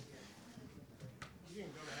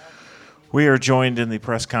We are joined in the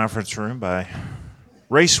press conference room by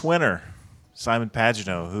race winner Simon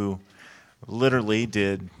Pagenaud, who literally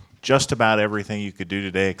did just about everything you could do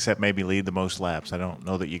today except maybe lead the most laps. I don't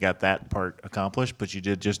know that you got that part accomplished, but you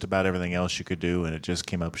did just about everything else you could do, and it just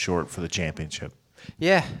came up short for the championship.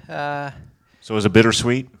 Yeah. So was it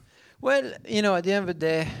bittersweet? Well, at the end of the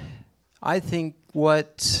day, I think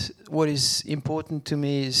what is important to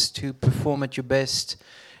me is to perform at your best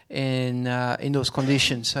in those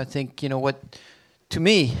conditions. I think what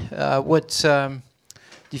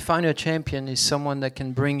defines a champion is someone that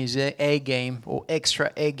can bring his A game or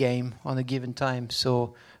extra A game on a given time.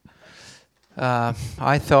 So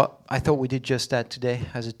I thought we did just that today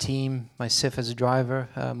as a team. Myself as a driver,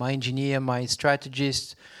 my engineer, my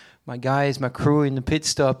strategist, my guys, my crew in the pit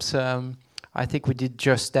stops. I think we did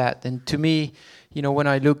just that. And to me, when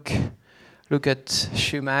I look at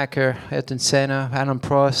Schumacher, Ayrton Senna, Alain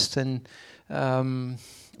Prost, and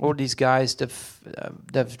all these guys that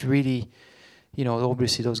really,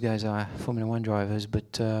 obviously those guys are Formula One drivers,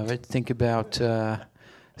 but I think about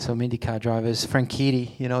some IndyCar drivers,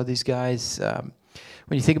 Franchitti, these guys.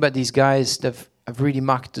 When you think about these guys that have really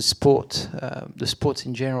marked the sports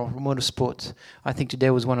in general, motorsport, I think today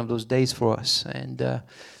was one of those days for us, and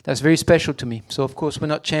that's very special to me. So, of course, we're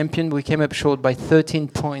not champion. We came up short by 13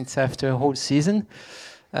 points after a whole season.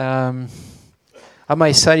 Am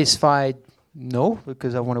I satisfied? No,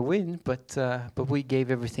 because I want to win, but we gave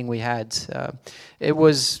everything we had. It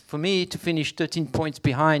was, for me, to finish 13 points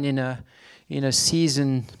behind in a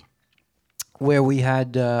season where we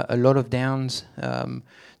had a lot of downs,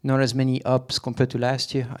 not as many ups compared to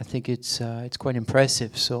last year. I think it's quite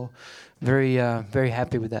impressive. So very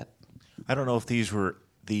happy with that. I don't know if these were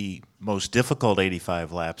the most difficult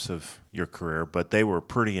 85 laps of your career, but they were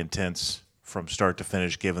pretty intense from start to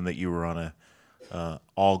finish, given that you were on a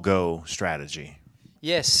all-go strategy.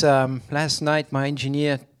 Yes, last night my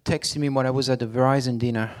engineer texted me when I was at the Verizon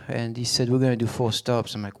dinner, and he said, we're going to do 4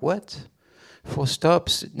 stops. I'm like, what? 4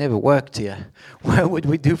 stops? It never worked here. Why would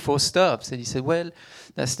we do 4 stops? And he said, well,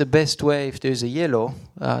 that's the best way. If there's a yellow,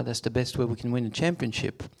 that's the best way we can win a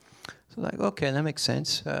championship. So like, okay, that makes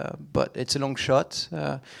sense. But it's a long shot.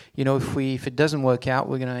 If it doesn't work out,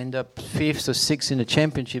 we're going to end up 5th or 6th in the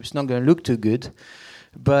championship. It's not going to look too good.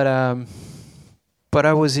 But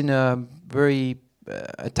I was in a very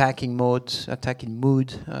attacking mood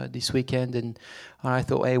this weekend, and I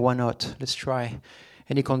thought, hey, why not? Let's try.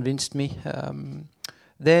 And he convinced me.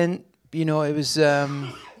 Then, it was.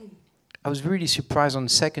 I was really surprised on the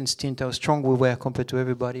second stint how strong we were compared to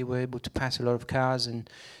everybody. We were able to pass a lot of cars and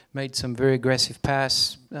made some very aggressive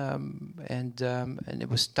pass, and it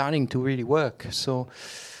was starting to really work. So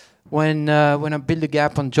when I built the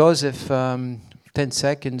gap on Joseph, 10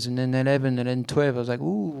 seconds, and then 11, and then 12, I was like,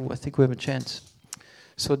 ooh, I think we have a chance.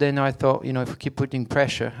 So then I thought, if we keep putting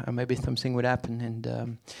pressure, maybe something would happen,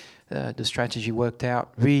 and the strategy worked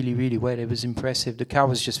out really, really well. It was impressive. The car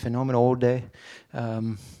was just phenomenal all day.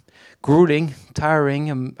 Grueling, tiring.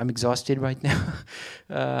 I'm exhausted right now.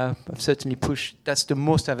 I've certainly pushed. That's the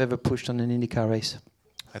most I've ever pushed on an IndyCar race.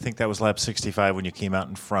 I think that was lap 65 when you came out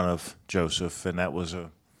in front of Joseph, and that was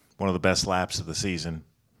one of the best laps of the season.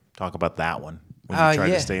 Talk about that one, when you tried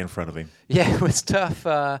to stay in front of him. Yeah, it was tough,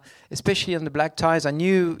 especially on the black tires. I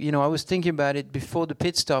knew, I was thinking about it before the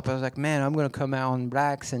pit stop. I was like, man, I'm going to come out on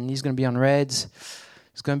blacks, and he's going to be on reds.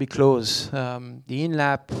 It's going to be close. The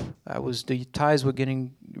in-lap, the tires were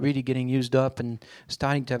really getting used up and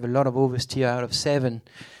starting to have a lot of oversteer out of 7. I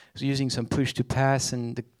was using some push to pass,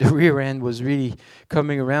 and the rear end was really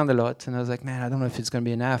coming around a lot. And I was like, man, I don't know if it's going to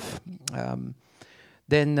be enough.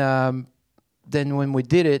 Then when we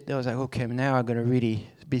did it, I was like, okay, now I'm going to really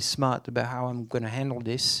be smart about how I'm going to handle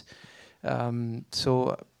this.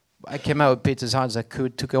 So I came out with pits as hard as I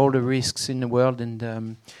could, took all the risks in the world,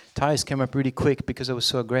 and tires came up really quick because I was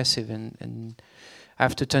so aggressive. And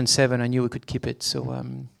after turn 7, I knew we could keep it.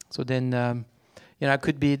 So then, I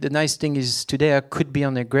could be. The nice thing is today I could be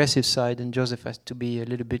on the aggressive side, and Joseph has to be a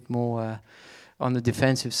little bit more on the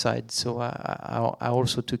defensive side. So I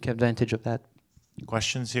also took advantage of that.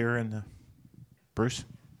 Questions here in the Bruce?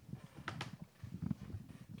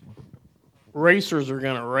 Racers are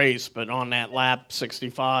going to race, but on that lap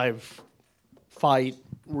 65 fight,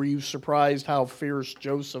 were you surprised how fierce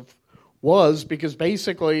Joseph was? Because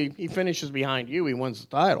basically, he finishes behind you, he wins the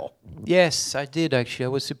title. Yes, I did actually. I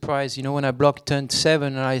was surprised. When I blocked turn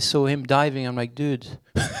 7 and I saw him diving, I'm like, dude,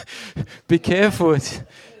 be careful.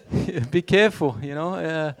 Be careful,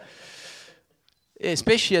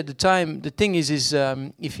 especially at the time. The thing is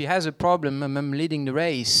if he has a problem and I'm leading the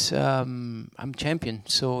race, I'm champion.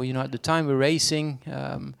 So, at the time we're racing,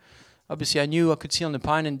 obviously I knew I could see on the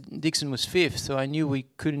pine, and Dixon was 5th, so I knew we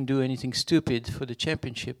couldn't do anything stupid for the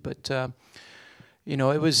championship. But you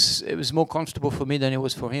know, it was more comfortable for me than it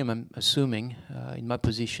was for him, I'm assuming, in my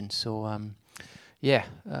position. So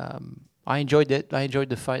I enjoyed it. I enjoyed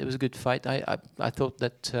the fight. It was a good fight. I thought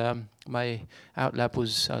that my outlap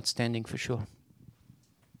was outstanding for sure.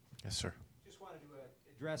 Yes, sir. Just wanted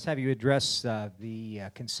to have you address the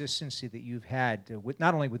consistency that you've had with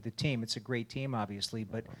not only with the team. It's a great team, obviously,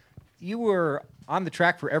 but you were on the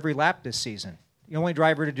track for every lap this season. The only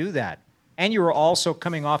driver to do that, and you were also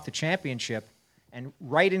coming off the championship and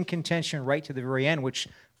right in contention, right to the very end, which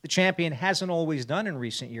the champion hasn't always done in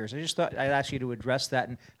recent years. I just thought I'd ask you to address that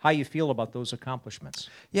and how you feel about those accomplishments.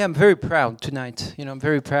 Yeah, I'm very proud tonight. You know, I'm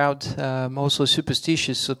very proud. I'm also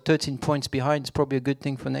superstitious, so 13 points behind is probably a good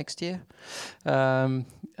thing for next year.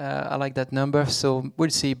 I like that number, so we'll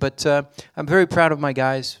see. But I'm very proud of my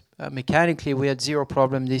guys. Mechanically, we had 0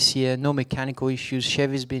 problem this year, no mechanical issues.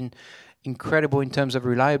 Chevy's been incredible in terms of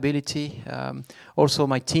reliability. Also,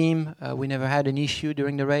 my team, we never had an issue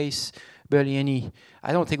during the race. Barely any.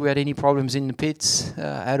 I don't think we had any problems in the pits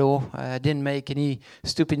at all. I didn't make any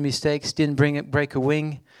stupid mistakes. Didn't break a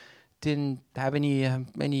wing. Didn't have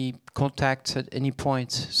any contact at any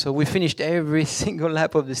point. So we finished every single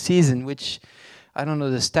lap of the season, which I don't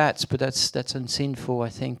know the stats, but that's unsinful, I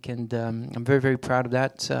think, and I'm very, very proud of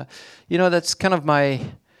that. You know, that's kind of my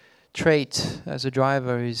trait as a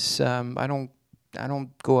driver. Is I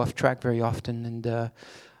don't go off track very often, and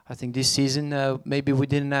I think this season maybe we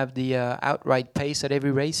didn't have the outright pace at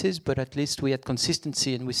every races, but at least we had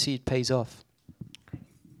consistency, and we see it pays off.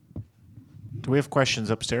 Do we have questions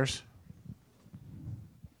upstairs?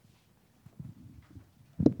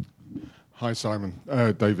 Hi, Simon.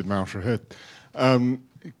 David Malsher here.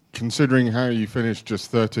 Considering how you finished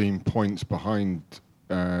just 13 points behind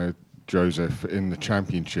Joseph in the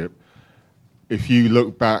championship, if you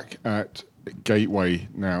look back at Gateway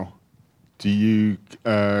now, do you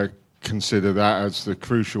consider that as the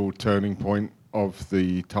crucial turning point of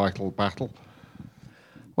the title battle?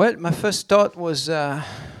 Well, my first thought was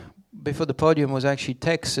before the podium was actually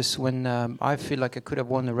Texas, when I feel like I could have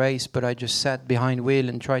won the race, but I just sat behind Will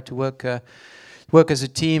and tried to work as a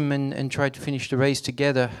team and try to finish the race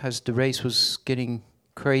together as the race was getting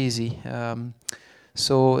crazy.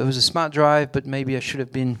 So it was a smart drive, but maybe I should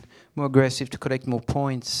have been more aggressive to collect more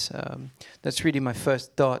points. That's really my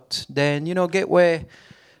first thought. Then, you know, Gateway,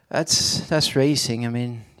 that's racing. I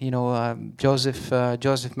mean, you know,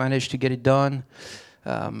 Joseph managed to get it done.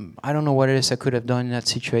 I don't know what else I could have done in that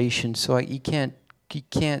situation. So he can't.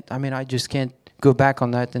 I mean, I just can't go back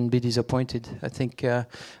on that and be disappointed. I think I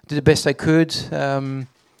did the best I could.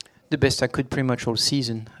 The best I could pretty much all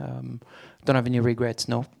season. Don't have any regrets,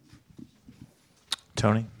 no.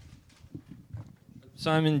 Tony?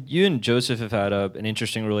 Simon, you and Joseph have had an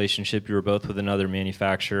interesting relationship. You were both with another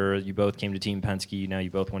manufacturer. You both came to Team Penske. Now you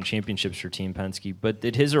both won championships for Team Penske. But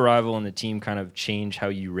did his arrival on the team kind of change how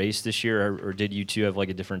you raced this year, or did you two have like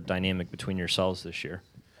a different dynamic between yourselves this year?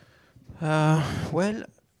 Well,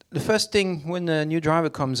 the first thing when a new driver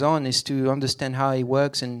comes on is to understand how he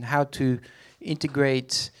works and how to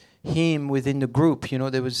integrate him within the group. You know,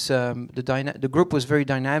 there was the group was very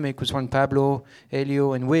dynamic. It was Juan Pablo,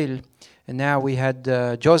 Helio, and Will. And now we had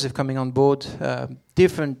Joseph coming on board,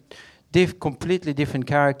 completely different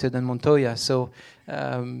character than Montoya. So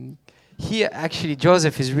here, actually,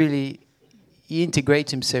 Joseph is he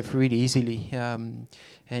integrates himself really easily, and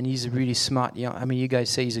he's really smart. Yeah, I mean, you guys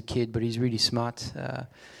say he's a kid, but he's really smart.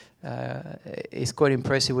 It's quite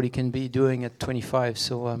impressive what he can be doing at 25.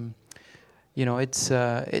 So, you know, it's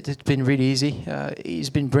been really easy.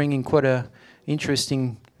 He's been bringing quite a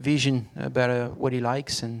interesting vision about what he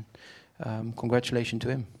likes, and congratulations to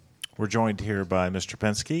him. We're joined here by Mr.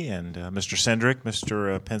 Penske and Mr. Cindric.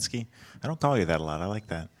 Mr. Penske, I don't call you that a lot. I like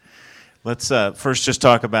that. Let's first just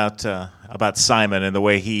talk about Simon and the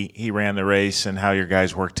way he ran the race and how your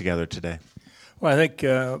guys worked together today. Well, I think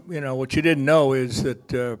you know what you didn't know is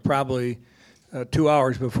that probably 2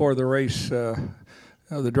 hours before the race,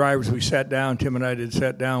 the drivers Tim and I did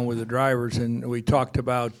sat down with the drivers, and we talked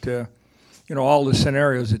about you know, all the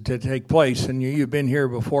scenarios that take place. And you've been here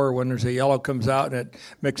before when there's a yellow comes out and it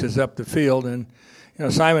mixes up the field. And, you know,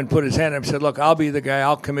 Simon put his hand up and said, look, I'll be the guy.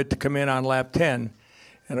 I'll commit to come in on lap 10.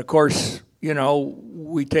 And, of course, you know,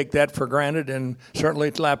 we take that for granted. And certainly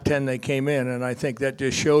at lap 10 they came in. And I think that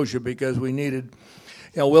just shows you, because we needed,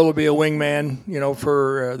 you know, Will to be a wingman, you know,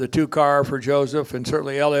 for the 2-car for Joseph, and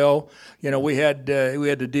certainly Elio. You know, we had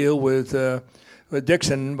to deal with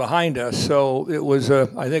Dixon behind us. So it was,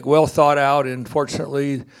 I think, well thought out, and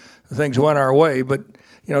fortunately things went our way. But,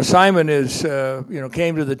 you Simon is,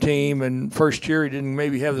 came to the team, and first year he didn't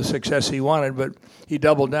maybe have the success he wanted, but he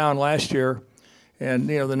doubled down last year. And,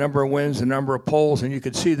 the number of wins, the number of poles, and you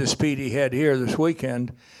could see the speed he had here this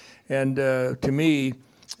weekend. And to me,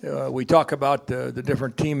 we talk about the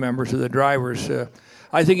different team members of the drivers.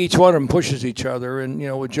 I think each one of them pushes each other.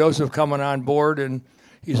 And, with Joseph coming on board, and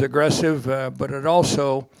he's aggressive, but it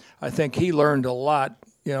also, I think he learned a lot,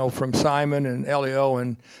 from Simon and Elio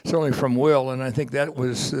and certainly from Will. And I think that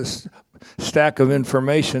was this stack of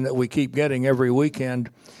information that we keep getting every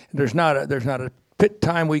weekend. There's not a pit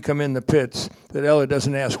time we come in the pits that Elliot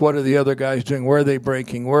doesn't ask, what are the other guys doing? Where are they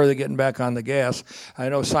braking? Where are they getting back on the gas? I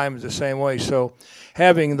know Simon's the same way. So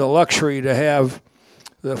having the luxury to have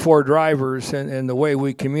the 4 drivers and the way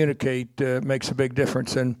we communicate makes a big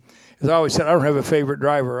difference. And as I always said, I don't have a favorite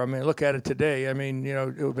driver. I mean, look at it today. I mean,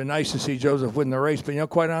 it would be nice to see Joseph win the race. But,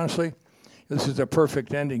 quite honestly, this is a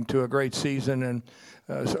perfect ending to a great season. And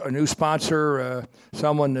a new sponsor,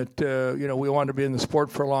 someone that, we wanted to be in the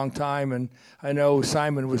sport for a long time. And I know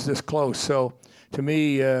Simon was this close. So to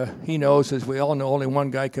me, he knows, as we all know, only one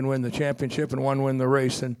guy can win the championship and one win the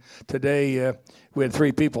race. And today we had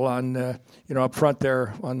 3 people on, up front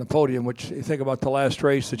there on the podium, which you think about the last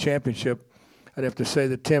race, the championship, I'd have to say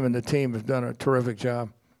that Tim and the team have done a terrific job.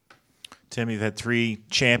 Tim, you've had 3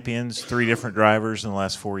 champions, 3 different drivers in the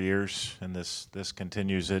last 4 years, and this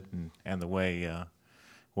continues it, and the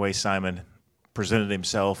way Simon presented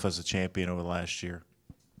himself as a champion over the last year.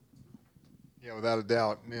 Yeah, without a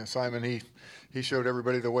doubt. Simon, he showed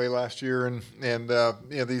everybody the way last year, and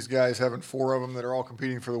these guys, having 4 of them that are all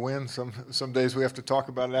competing for the win. Some days we have to talk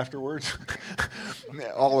about it afterwards.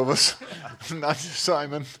 All of us, not just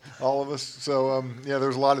Simon, all of us. So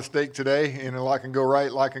there's a lot at stake today, and a lot can go right,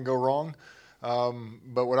 a lot can go wrong.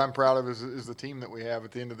 But what I'm proud of is the team that we have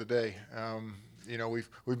at the end of the day.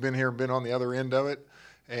 We've been here and been on the other end of it,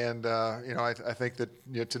 and I think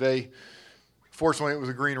that today. Fortunately, it was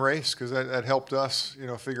a green race because that helped us,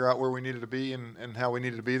 figure out where we needed to be and how we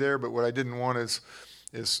needed to be there. But what I didn't want is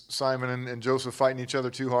Simon and Joseph fighting each other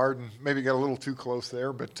too hard and maybe got a little too close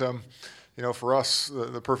there. But, for us,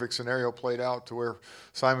 the perfect scenario played out to where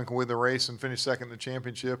Simon can win the race and finish second in the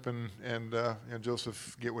championship and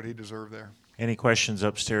Joseph get what he deserved there. Any questions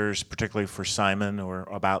upstairs, particularly for Simon or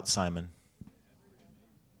about Simon?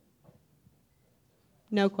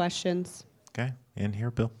 No questions. Okay. In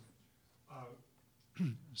here, Bill.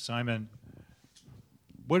 Simon,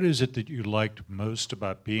 what is it that you liked most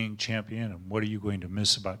about being champion, and what are you going to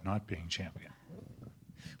miss about not being champion?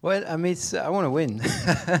 Well, I want to win.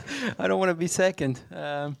 I don't want to be second.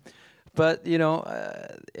 But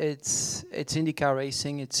it's IndyCar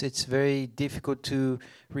racing. It's very difficult to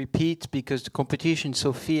repeat because the competition is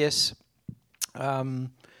so fierce.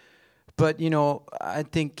 But I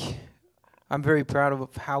think I'm very proud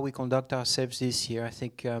of how we conduct ourselves this year. I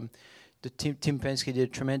think. The Tim Penske did a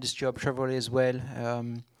tremendous job, Chevrolet as well.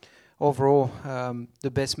 Overall,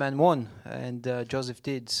 the best man won, and Joseph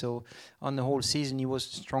did. So on the whole season, he was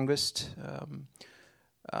the strongest.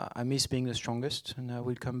 I miss being the strongest, and I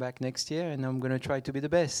will come back next year, and I'm going to try to be the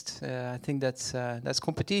best. I think that's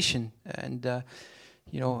competition, and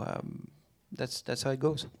that's how it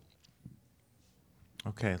goes.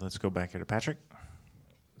 Okay, let's go back here to Patrick.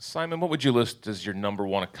 Simon, what would you list as your number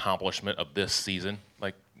 1 accomplishment of this season?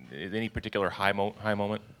 Like any particular high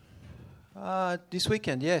moment? This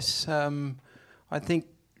weekend, yes. I think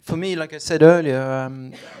for me, like I said earlier,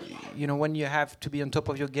 when you have to be on top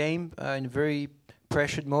of your game in a very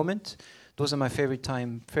pressured moment, those are my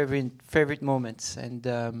favorite moments.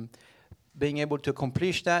 And being able to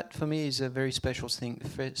accomplish that for me is a very special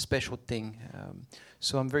thing.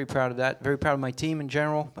 So I'm very proud of that. Very proud of my team in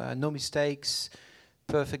general. No mistakes.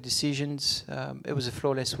 Perfect decisions. It was a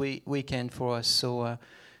flawless weekend for us. So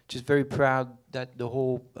just very proud that the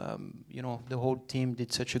whole team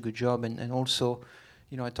did such a good job, and also,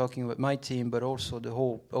 I'm talking about my team, but also the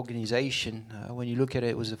whole organization. When you look at it,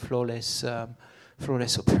 it was a flawless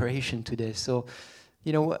operation today. So,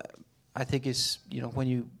 I think it's when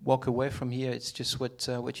you walk away from here, it's just what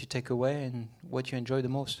you take away and what you enjoy the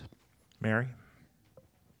most. Mary?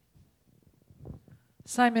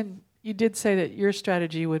 Simon, you did say that your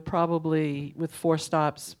strategy would probably, with 4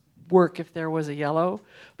 stops, work if there was a yellow,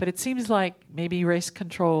 but it seems like maybe race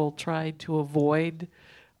control tried to avoid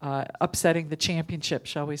upsetting the championship,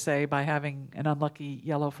 shall we say, by having an unlucky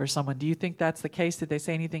yellow for someone. Do you think that's the case? Did they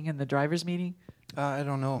say anything in the drivers' meeting? I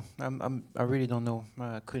don't know. I really don't know.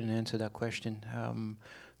 I couldn't answer that question.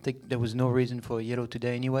 I think there was no reason for a yellow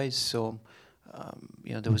today anyways, so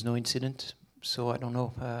there was no incident. So I don't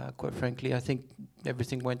know. Quite frankly, I think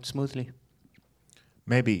everything went smoothly.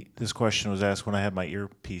 Maybe this question was asked when I had my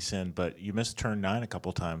earpiece in, but you missed turn 9 a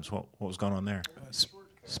couple times. What was going on there?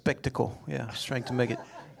 Spectacle. Yeah, I was trying to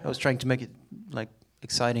make it like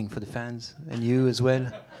exciting for the fans and you as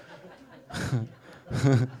well.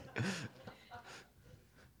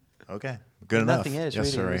 Okay, good enough. Nothing else,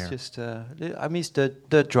 yes, really. sir, It was just I missed the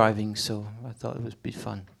dirt driving, so I thought it was a bit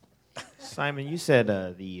fun. Simon, you said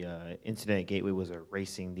the incident at Gateway was a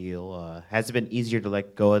racing deal. Has it been easier to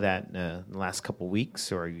let go of that in the last couple of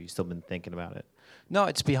weeks, or have you still been thinking about it? No,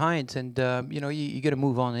 it's behind, and you got to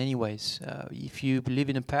move on anyways. If you live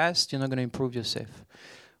in the past, you're not going to improve yourself.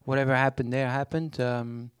 Whatever happened there happened.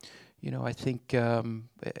 I think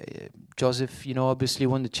Joseph, obviously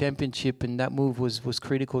won the championship, and that move was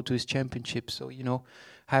critical to his championship. So,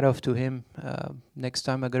 hat off to him. Next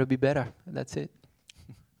time I got to be better. That's it.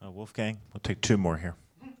 Wolfgang, we'll take 2 more here.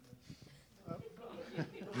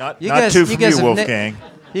 Not two from you, Wolfgang.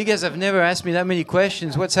 You guys have never asked me that many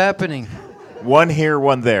questions. What's happening? 1 here,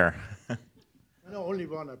 1 there. No, only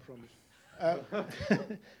one, I promise.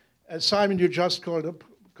 Simon, you just called up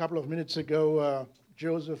a couple of minutes ago.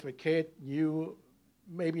 Joseph, a kid, you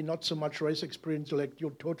maybe not so much race experience like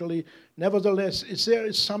you totally. Nevertheless, is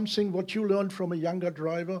there something what you learned from a younger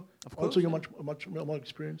driver? Of course. Also, you much more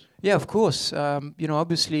experience. Yeah, of course.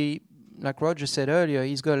 Obviously, like Roger said earlier,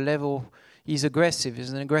 he's got a level. He's aggressive. He's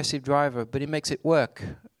an aggressive driver, but he makes it work.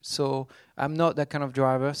 So I'm not that kind of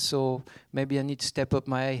driver. So maybe I need to step up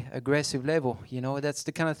my aggressive level. That's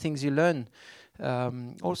the kind of things you learn.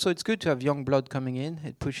 Also, it's good to have young blood coming in.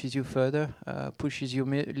 It pushes you further, pushes your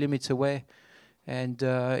limits away. And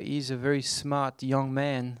he's a very smart young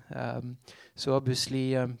man. So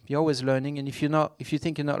obviously, you're always learning. And if you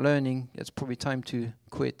think you're not learning, it's probably time to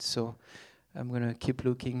quit. So I'm going to keep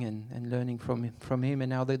looking and learning from him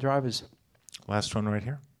and other drivers. Last one right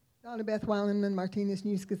here. Donna Beth Weilenman, Martinez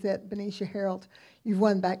News Gazette, Benicia Herald. You've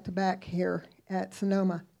won back-to-back here at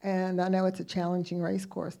Sonoma, and I know it's a challenging race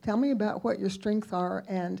course. Tell me about what your strengths are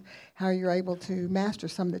and how you're able to master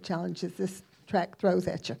some of the challenges this track throws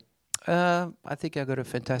at you. I think I got a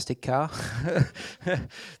fantastic car.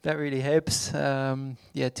 That really helps. Tim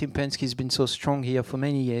Penske's been so strong here for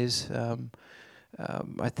many years.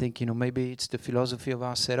 I think, maybe it's the philosophy of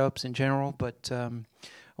our setups in general, but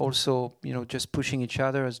also, just pushing each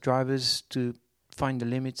other as drivers to find the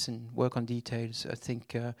limits and work on details. I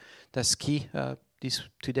think that's key.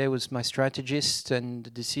 Today was my strategist, and the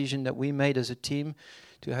decision that we made as a team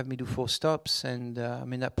to have me do 4 stops, and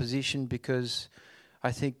I'm in that position because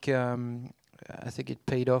I think it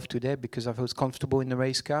paid off today because I was comfortable in the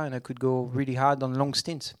race car and I could go really hard on long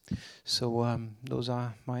stints. So those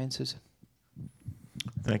are my answers.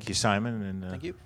 Thank you, Simon, and thank you.